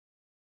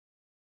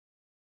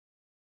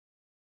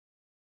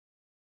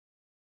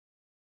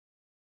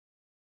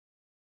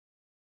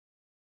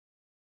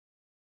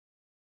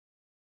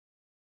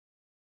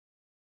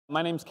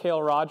My name's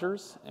Kale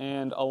Rogers,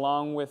 and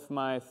along with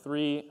my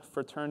 3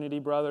 fraternity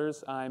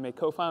brothers, I'm a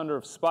co-founder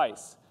of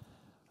Spyce.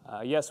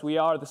 Yes, we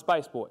are the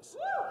Spyce Boys.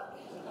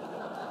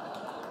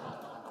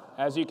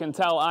 As you can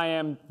tell, I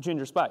am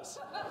Ginger Spyce.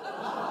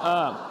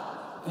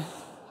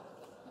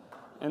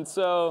 And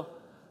so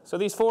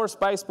these 4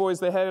 Spyce Boys,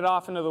 they headed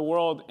off into the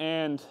world,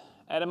 and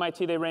at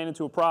MIT they ran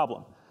into a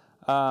problem.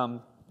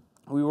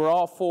 We were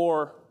all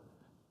 4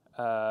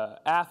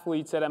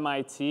 athletes at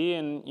MIT,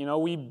 and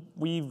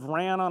we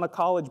ran on a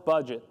college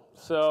budget.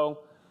 So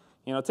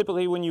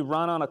typically when you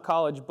run on a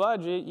college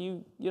budget,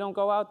 you don't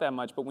go out that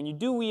much. But when you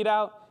do eat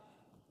out,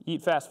 you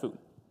eat fast food.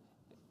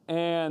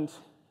 And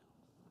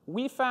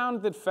we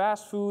found that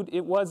fast food,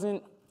 it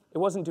wasn't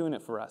doing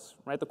it for us,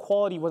 right? The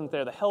quality wasn't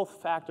there, the health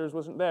factors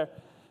wasn't there.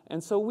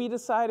 And so we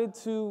decided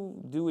to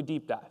do a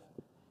deep dive.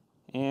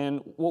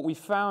 And what we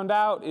found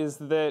out is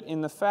that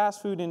in the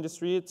fast food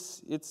industry,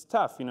 it's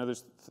tough.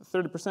 There's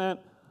 30%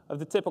 of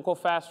the typical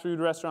fast food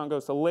restaurant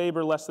goes to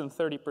labor, less than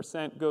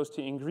 30% goes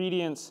to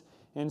ingredients,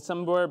 and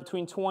somewhere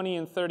between 20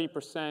 and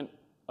 30%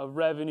 of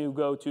revenue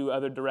go to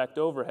other direct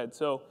overhead.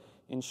 So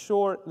in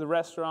short, the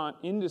restaurant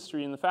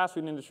industry, and the fast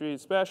food industry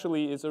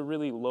especially, is a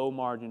really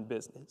low-margin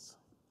business.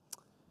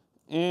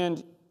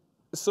 And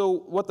so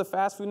what the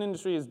fast food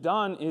industry has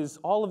done is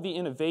all of the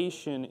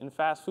innovation in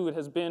fast food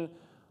has been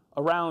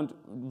around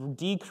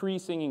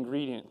decreasing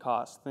ingredient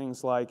costs,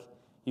 things like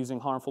using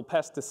harmful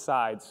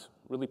pesticides,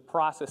 really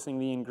processing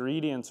the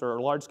ingredients,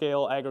 or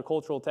large-scale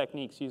agricultural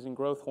techniques using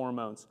growth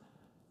hormones.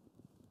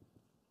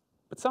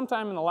 But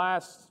sometime in the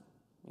last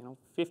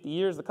 50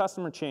 years, the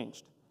customer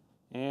changed,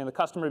 and the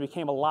customer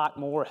became a lot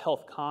more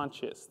health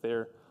conscious.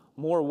 They're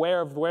more aware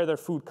of where their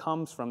food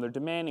comes from. They're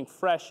demanding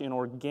fresh and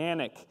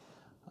organic.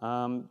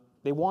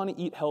 They want to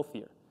eat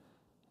healthier.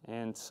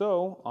 And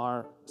so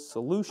our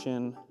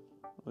solution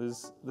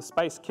was the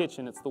Spyce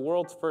Kitchen. It's the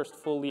world's first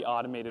fully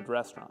automated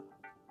restaurant.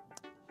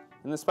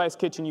 In the Spyce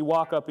Kitchen, you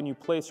walk up and you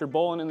place your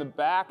bowl, and in the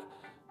back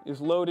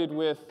is loaded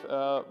with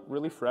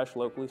really fresh,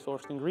 locally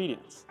sourced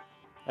ingredients.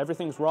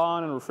 Everything's raw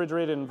in a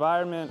refrigerated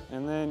environment,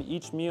 and then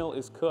each meal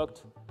is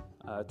cooked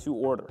to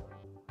order.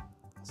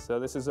 So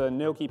this is a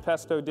gnocchi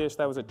pesto dish.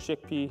 That was a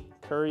chickpea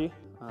curry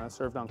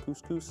served on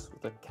couscous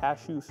with a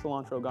cashew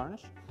cilantro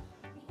garnish.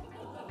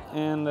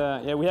 And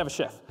yeah, we have a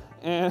chef.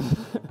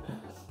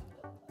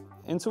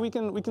 And so we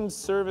can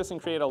service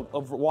and create a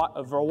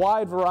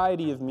wide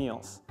variety of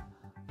meals.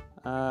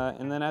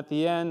 And then at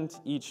the end,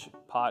 each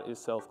pot is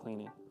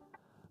self-cleaning.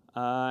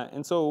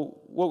 And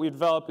so what we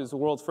developed is the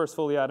world's first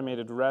fully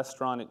automated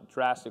restaurant. It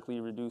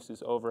drastically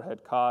reduces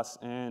overhead costs,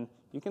 and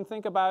you can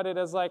think about it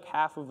as like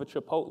half of a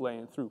Chipotle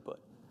in throughput.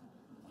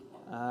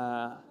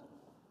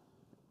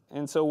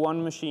 And so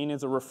one machine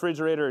is a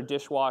refrigerator, a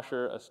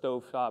dishwasher, a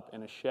stovetop,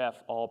 and a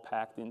chef, all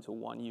packed into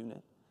one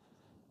unit.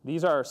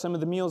 These are some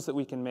of the meals that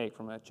we can make,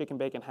 from a chicken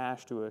bacon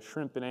hash to a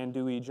shrimp and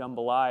andouille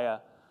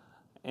jambalaya.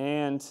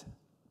 And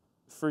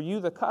for you,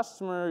 the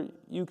customer,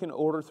 you can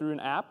order through an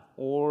app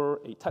or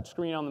a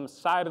touchscreen on the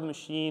side of the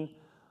machine.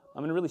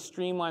 I'm going to really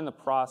streamline the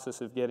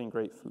process of getting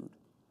great food.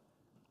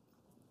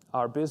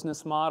 Our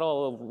business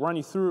model, I'll run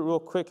you through it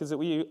real quick, is that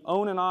we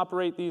own and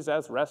operate these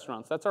as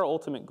restaurants. That's our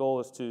ultimate goal,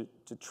 is to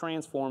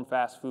transform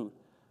fast food.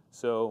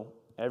 So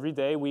every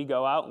day we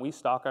go out and we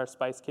stock our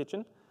Spyce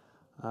Kitchen.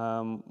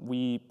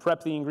 We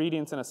prep the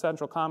ingredients in a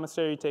central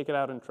commissary, take it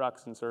out in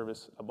trucks, and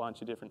service a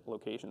bunch of different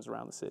locations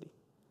around the city.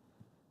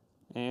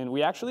 And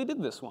we actually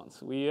did this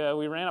once. We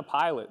ran a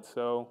pilot.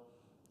 So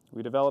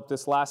we developed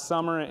this last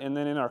summer, and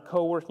then in our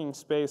co-working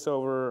space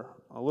over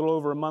a little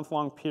over a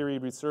month-long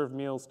period, we served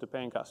meals to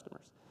paying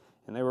customers.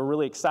 And they were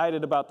really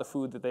excited about the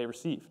food that they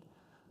received.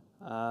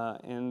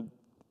 And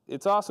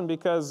it's awesome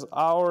because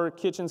our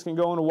kitchens can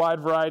go in a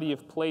wide variety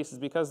of places.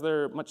 Because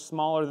they're much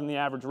smaller than the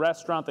average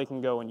restaurant, they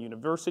can go in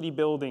university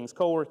buildings,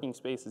 co-working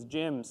spaces,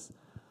 gyms,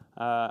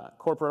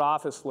 corporate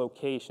office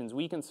locations.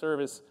 We can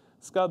service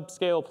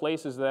subscale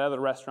places that other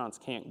restaurants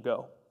can't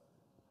go.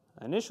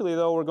 Initially,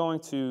 though, we're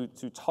going to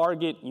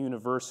target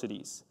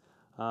universities.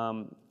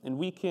 And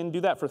we can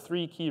do that for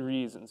 3 key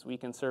reasons. We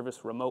can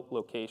service remote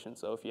locations.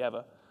 So if you have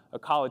a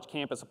college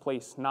campus, a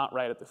place not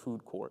right at the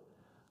food court.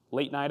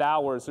 Late night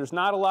hours, there's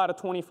not a lot of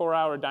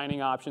 24-hour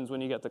dining options when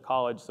you get to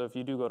college. So if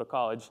you do go to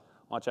college,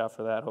 watch out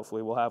for that.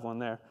 Hopefully we'll have one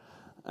there.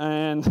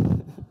 And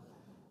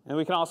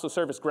we can also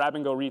service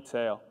grab-and-go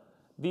retail.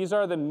 These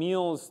are the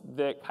meals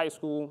that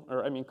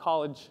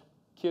college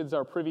kids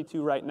are privy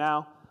to right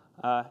now.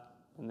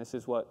 And this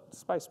is what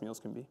Spyce Meals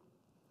can be.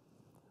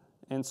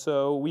 And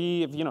so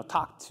we have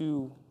talked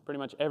to pretty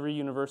much every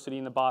university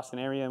in the Boston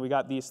area, and we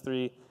got these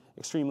 3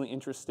 extremely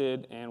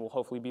interested, and we'll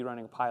hopefully be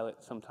running a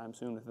pilot sometime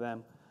soon with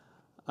them.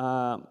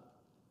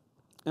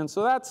 And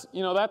so that's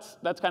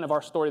kind of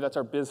our story. That's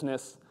our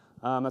business.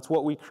 That's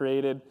what we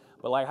created.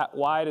 But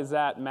why does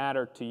that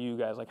matter to you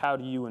guys? How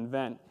do you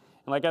invent?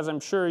 And as I'm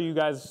sure you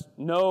guys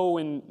know,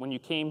 when you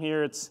came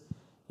here,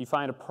 you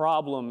find a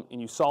problem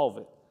and you solve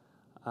it.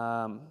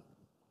 As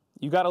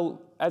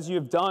you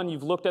have done,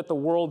 you've looked at the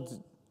world's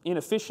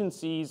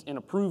inefficiencies and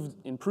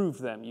improved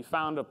them. You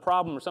found a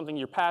problem or something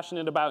you're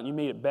passionate about, and you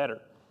made it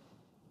better.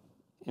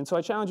 And so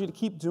I challenge you to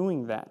keep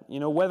doing that,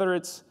 whether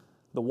it's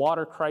the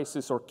water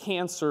crisis or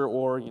cancer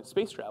or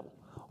space travel,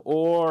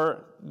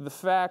 or the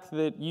fact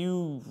that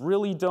you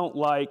really don't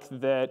like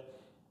that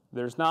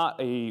there's not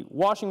a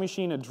washing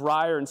machine, a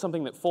dryer, and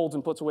something that folds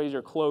and puts away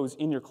your clothes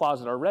in your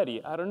closet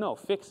already. I don't know,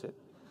 fix it.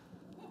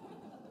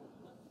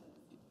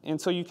 And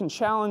so you can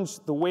challenge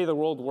the way the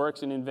world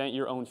works and invent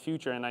your own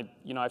future. And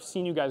I've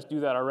seen you guys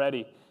do that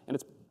already, and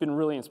it's been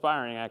really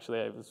inspiring, actually.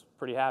 I was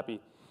pretty happy,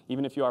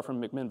 even if you are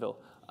from McMinnville.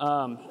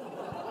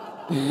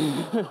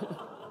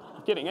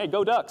 Kidding, hey,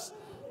 go Ducks.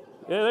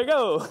 Yeah, there you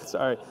go,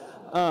 sorry.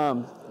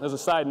 There's a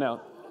side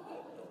note.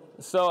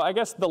 So I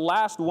guess the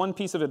last one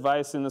piece of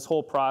advice in this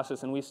whole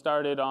process, and we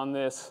started on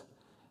this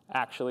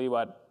actually,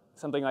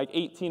 something like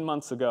 18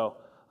 months ago.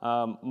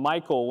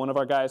 Michael, one of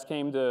our guys,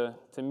 came to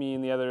me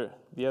and the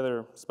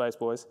other Spyce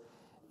boys,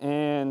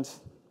 and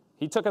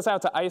he took us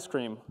out to ice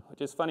cream,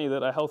 which is funny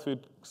that a health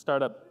food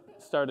startup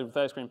started with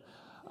ice cream.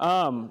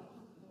 And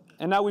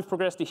now we've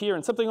progressed to here,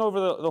 and something over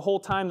the whole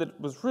time that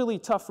was really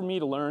tough for me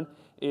to learn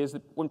is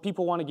that when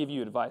people want to give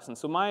you advice. And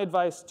so my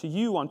advice to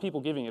you on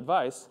people giving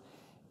advice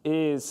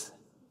is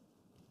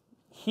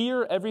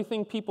hear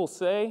everything people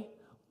say,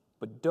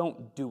 but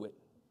don't do it.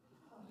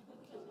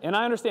 And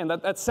I understand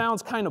that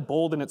sounds kind of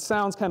bold and it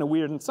sounds kind of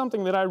weird, and it's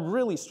something that I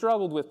really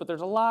struggled with, but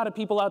there's a lot of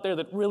people out there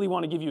that really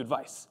want to give you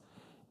advice.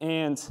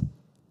 And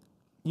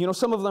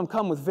some of them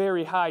come with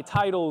very high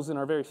titles and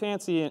are very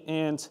fancy,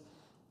 and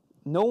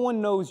no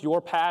one knows your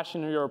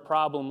passion or your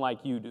problem like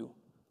you do.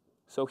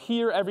 So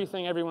hear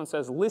everything everyone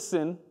says,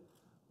 listen,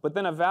 but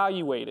then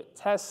evaluate it,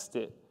 test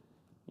it,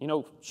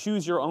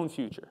 choose your own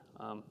future.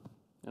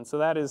 And so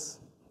that's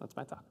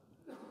my talk.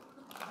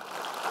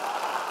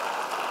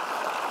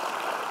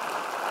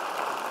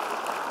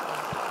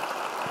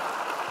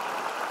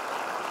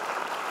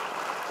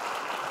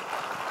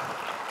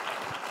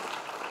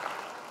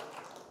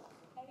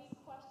 Any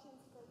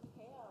questions for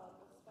Kale,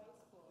 the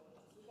Spyce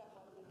Boys? We got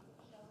one of these.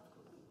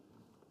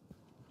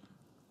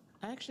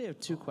 I actually have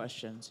two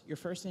questions. Your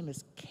first name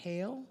is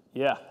Kale?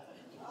 Yeah.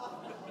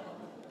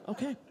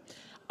 Okay.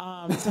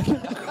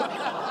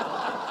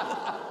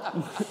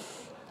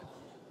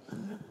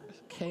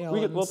 Kale.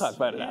 We'll talk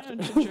about it after.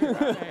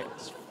 Okay.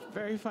 It's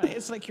very funny.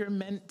 It's like you're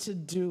meant to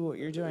do what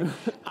you're doing.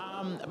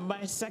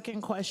 My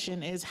second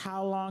question is,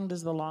 how long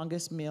does the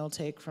longest meal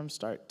take from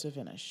start to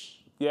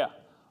finish? Yeah.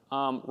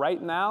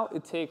 Right now,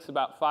 it takes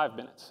about 5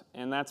 minutes,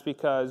 and that's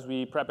because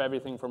we prep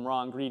everything from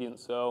raw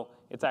ingredients. So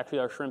it's actually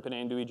our shrimp and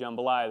andouille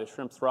jambalaya. The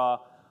shrimp's raw.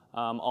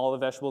 All the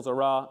vegetables are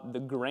raw. The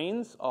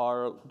grains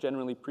are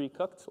generally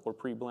pre-cooked or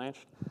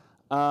pre-blanched.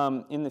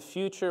 In the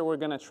future, we're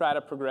going to try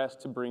to progress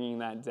to bringing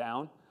that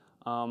down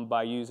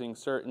by using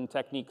certain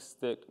techniques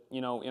that,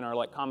 in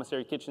our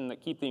commissary kitchen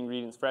that keep the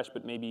ingredients fresh,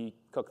 but maybe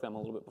cook them a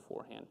little bit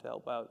beforehand to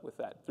help out with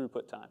that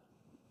throughput time.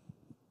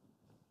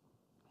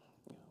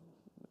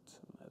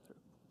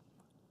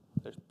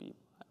 There's beef.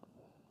 I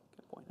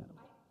can point at them.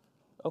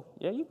 Oh,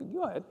 yeah, you can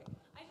go ahead.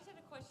 I just had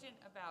a question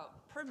about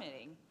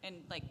permitting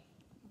and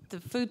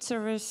the food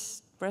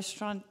service,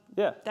 restaurant,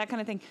 that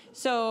kind of thing.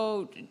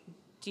 So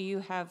do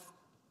you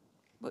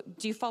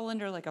fall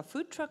under a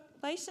food truck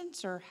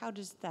license, or how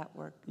does that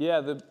work?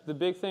 Yeah, the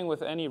big thing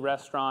with any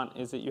restaurant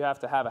is that you have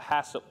to have a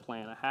HACCP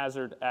plan, a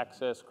Hazard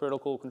Access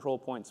Critical Control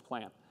Points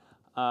plan,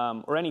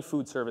 or any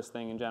food service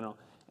thing in general.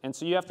 And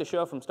so you have to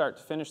show from start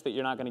to finish that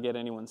you're not going to get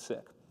anyone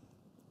sick.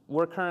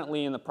 We're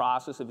currently in the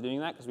process of doing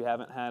that because we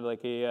haven't had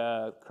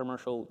a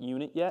commercial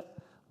unit yet.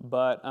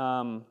 But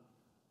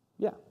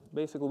yeah,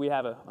 basically we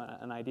have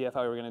an idea of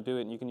how we're going to do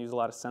it, and you can use a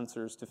lot of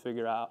sensors to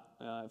figure out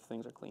if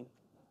things are clean.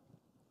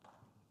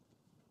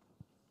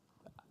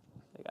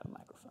 They got a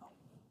microphone.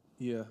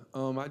 Yeah,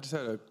 I just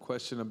had a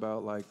question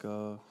about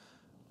are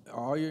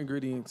all your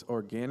ingredients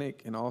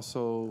organic, and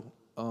also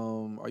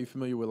are you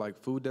familiar with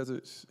food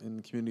deserts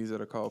in communities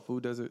that are called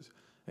food deserts?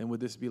 And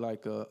would this be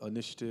an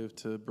initiative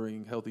to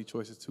bring healthy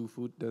choices to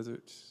food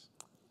deserts?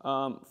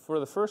 For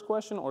the first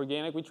question,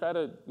 organic, we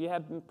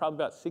had probably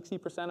about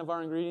 60% of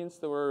our ingredients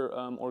that were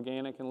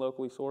organic and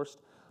locally sourced.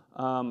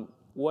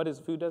 What is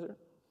a food desert?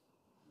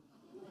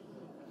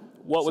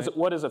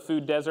 What is a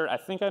food desert? I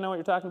think I know what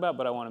you're talking about,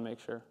 but I want to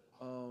make sure.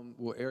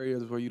 Well,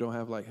 areas where you don't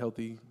have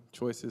healthy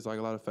choices, like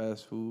a lot of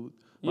fast food.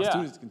 My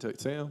students can tell you.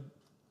 Sam,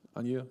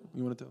 Anya,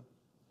 you want to tell?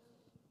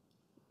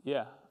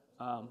 Yeah.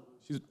 Sam,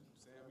 you can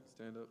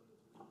stand up.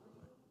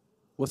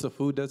 What's a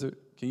food desert?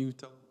 Can you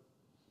tell?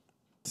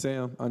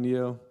 Sam,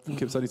 Aniel, from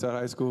Kip Sunnyside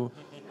High School,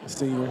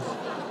 senior.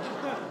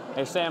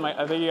 Hey, Sam,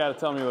 I think you got to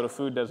tell me what a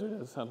food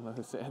desert is. I don't know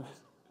who Sam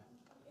is.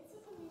 It's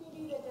a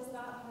community that does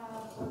not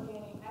have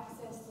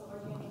access to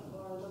organic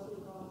or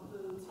locally grown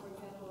foods. For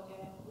example,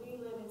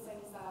 we live in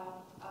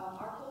Sunnyside.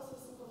 Our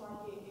closest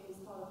supermarket is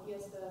called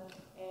Fiesta,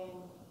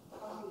 and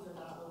our foods are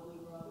not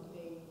locally grown.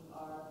 They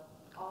are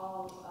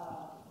all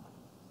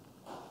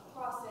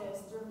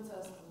processed, driven to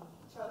us from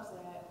trucks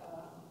that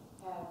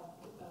have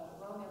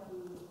grown their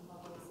food in some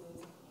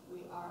places.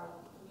 Our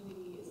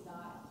community is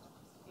not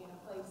in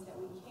a place that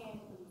we can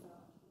produce our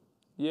own.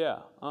 Yeah,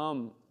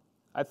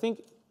 I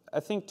think I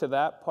think to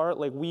that part,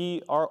 like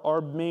our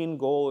main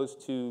goal is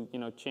to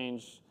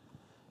change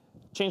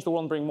the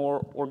world and bring more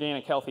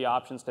organic, healthy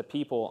options to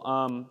people.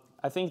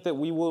 I think that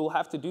we will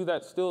have to do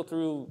that still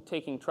through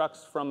taking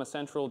trucks from a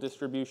central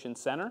distribution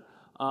center,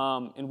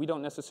 and we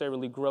don't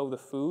necessarily grow the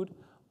food.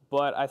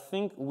 But I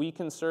think we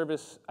can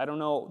service, I don't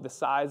know the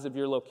size of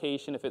your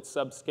location, if it's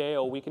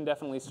subscale, we can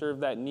definitely serve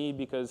that need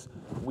because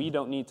we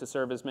don't need to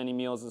serve as many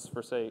meals as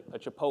for, say, a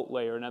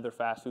Chipotle or another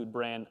fast food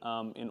brand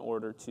in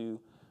order to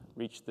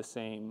reach the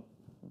same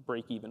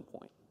break-even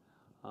point.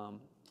 We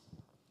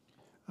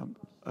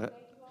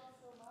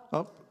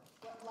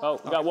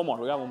got one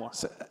more.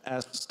 So,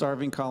 as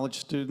starving college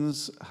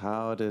students,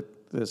 how did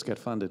this get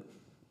funded?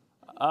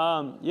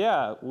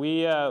 Yeah,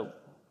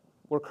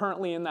 we're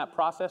currently in that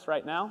process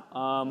right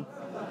now.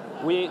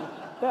 We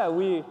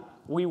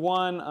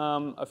won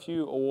a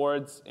few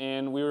awards,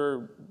 and we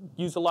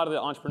used a lot of the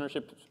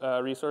entrepreneurship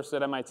resources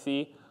at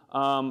MIT,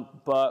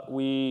 but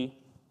we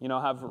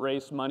have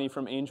raised money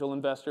from angel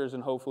investors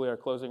and hopefully are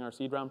closing our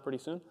seed round pretty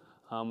soon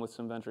with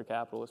some venture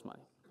capitalist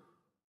money.